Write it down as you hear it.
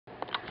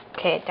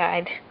Okay, it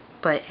died,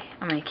 but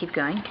I'm going to keep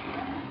going.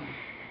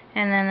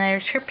 And then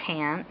there's her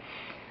pants,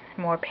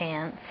 more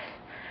pants,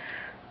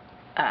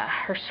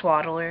 her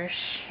swaddlers,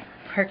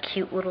 her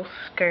cute little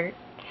skirt.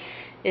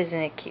 Isn't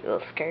it a cute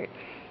little skirt?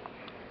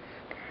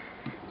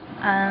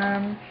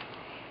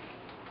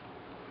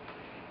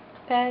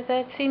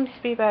 That seems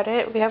to be about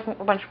it. We have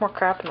a bunch more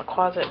crap in the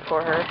closet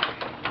for her.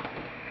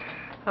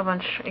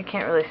 You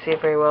can't really see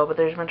it very well, but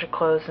there's a bunch of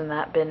clothes in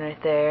that bin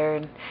right there,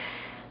 and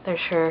there's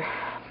her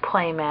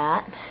play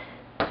mat,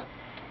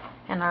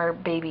 and our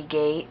baby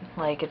gate,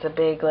 like it's a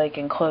big like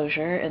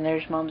enclosure, and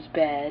there's Mom's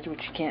bed,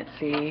 which you can't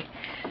see,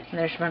 and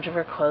there's a bunch of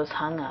her clothes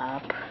hung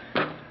up.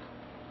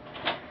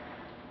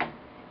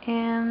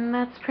 And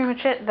that's pretty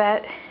much it.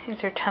 That is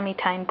her tummy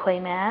time play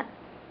mat.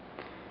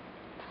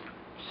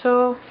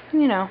 So,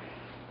 you know,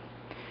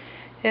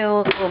 it'll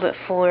look a little bit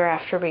fuller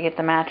after we get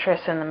the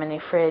mattress and the mini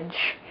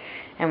fridge,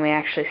 and we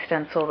actually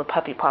stencil the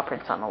puppy paw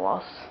prints on the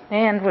walls,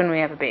 and when we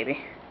have a baby.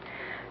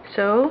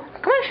 So,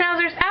 come on,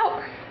 Schnauzers,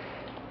 out!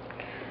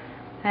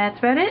 That's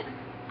about it.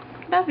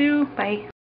 Love you. Bye.